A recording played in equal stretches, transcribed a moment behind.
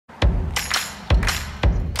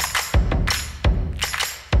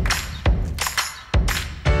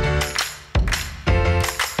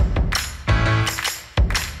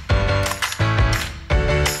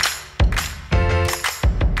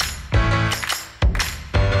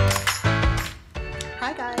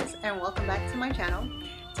my channel.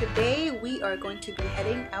 Today we are going to be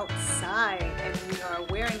heading outside and we are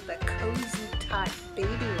wearing the Cozitot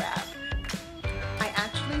baby wrap. I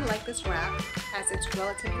actually like this wrap as it's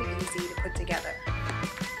relatively easy to put together.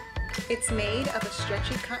 It's made of a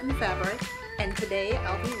stretchy cotton fabric, and today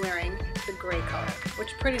I'll be wearing the gray color,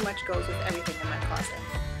 which pretty much goes with everything in my closet.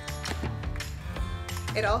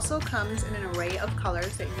 It also comes in an array of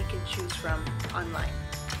colors that you can choose from online.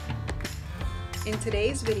 In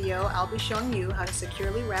today's video, I'll be showing you how to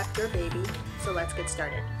securely wrap your baby, so let's get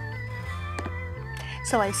started.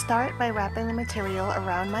 So I start by wrapping the material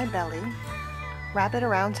around my belly, wrap it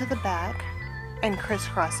around to the back, and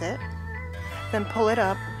crisscross it, then pull it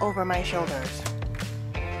up over my shoulders.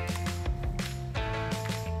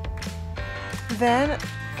 Then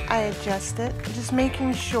I adjust it, just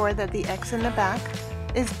making sure that the X in the back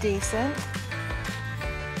is decent,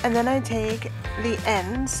 and then I take the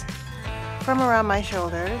ends from around my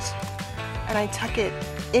shoulders and I tuck it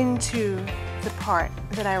into the part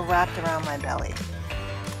that I wrapped around my belly.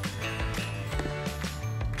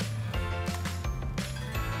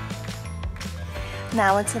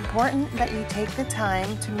 Now it's important that you take the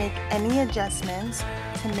time to make any adjustments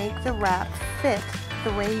to make the wrap fit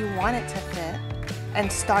the way you want it to fit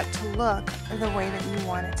and start to look the way that you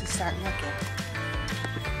want it to start looking.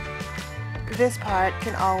 This part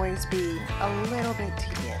can always be a little bit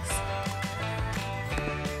tedious.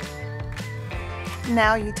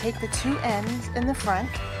 Now you take the two ends in the front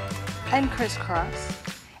and crisscross,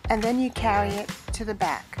 and then you carry it to the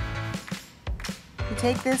back. You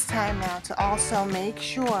take this time now to also make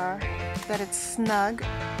sure that it's snug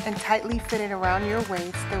and tightly fitted around your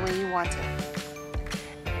waist the way you want it.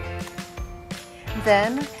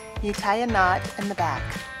 Then you tie a knot in the back.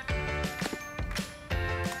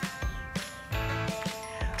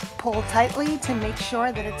 Pull tightly to make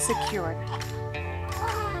sure that it's secured.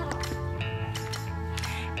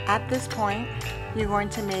 At this point, you're going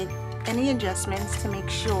to make any adjustments to make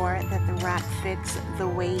sure that the wrap fits the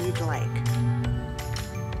way you'd like.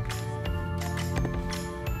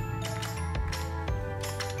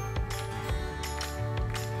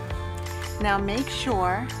 Now make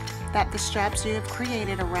sure that the straps you have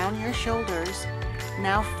created around your shoulders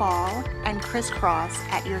now fall and crisscross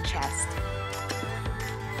at your chest.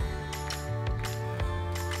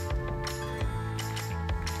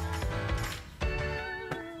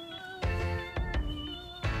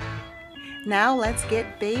 Now let's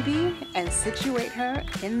get baby and situate her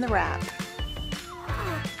in the wrap.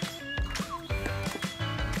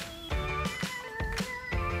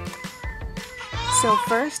 So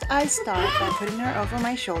first I start by putting her over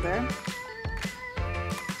my shoulder.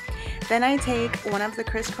 Then I take one of the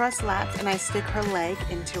crisscross laps and I stick her leg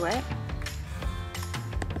into it.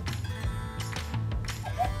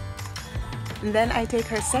 And then I take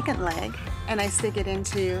her second leg and I stick it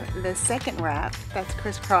into the second wrap that's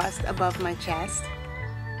crisscrossed above my chest.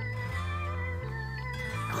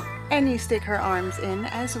 And you stick her arms in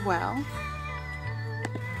as well.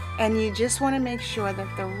 And you just want to make sure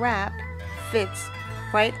that the wrap fits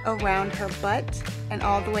right around her butt and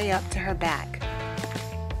all the way up to her back.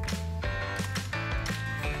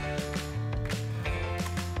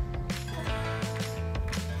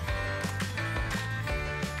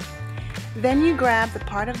 Then you grab the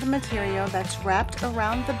part of the material that's wrapped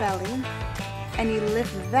around the belly and you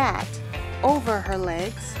lift that over her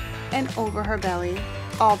legs and over her belly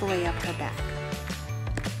all the way up her back.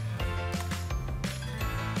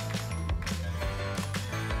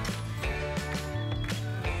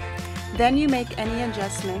 Then you make any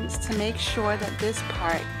adjustments to make sure that this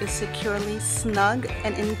part is securely snug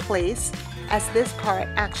and in place, as this part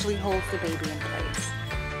actually holds the baby in place.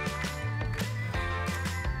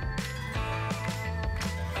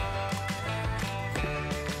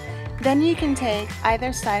 Then you can take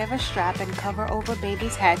either side of a strap and cover over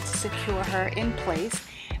baby's head to secure her in place,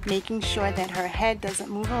 making sure that her head doesn't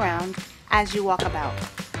move around as you walk about.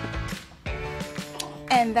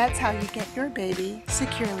 And that's how you get your baby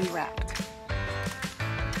securely wrapped.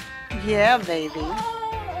 Yeah, baby.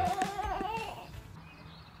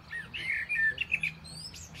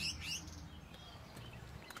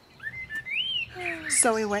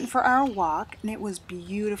 So we went for our walk and it was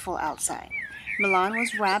beautiful outside. Milan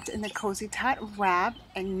was wrapped in the Cozitot wrap,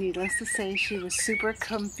 and needless to say, she was super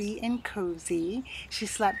comfy and cozy. She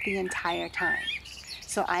slept the entire time.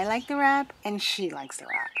 So I like the wrap and she likes the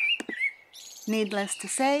wrap. Needless to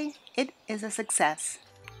say, it is a success.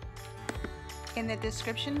 In the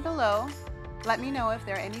description below, let me know if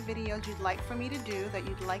there are any videos you'd like for me to do that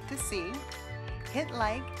you'd like to see. Hit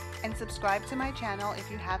like and subscribe to my channel if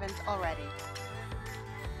you haven't already.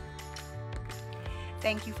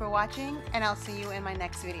 Thank you for watching, and I'll see you in my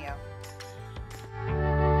next video.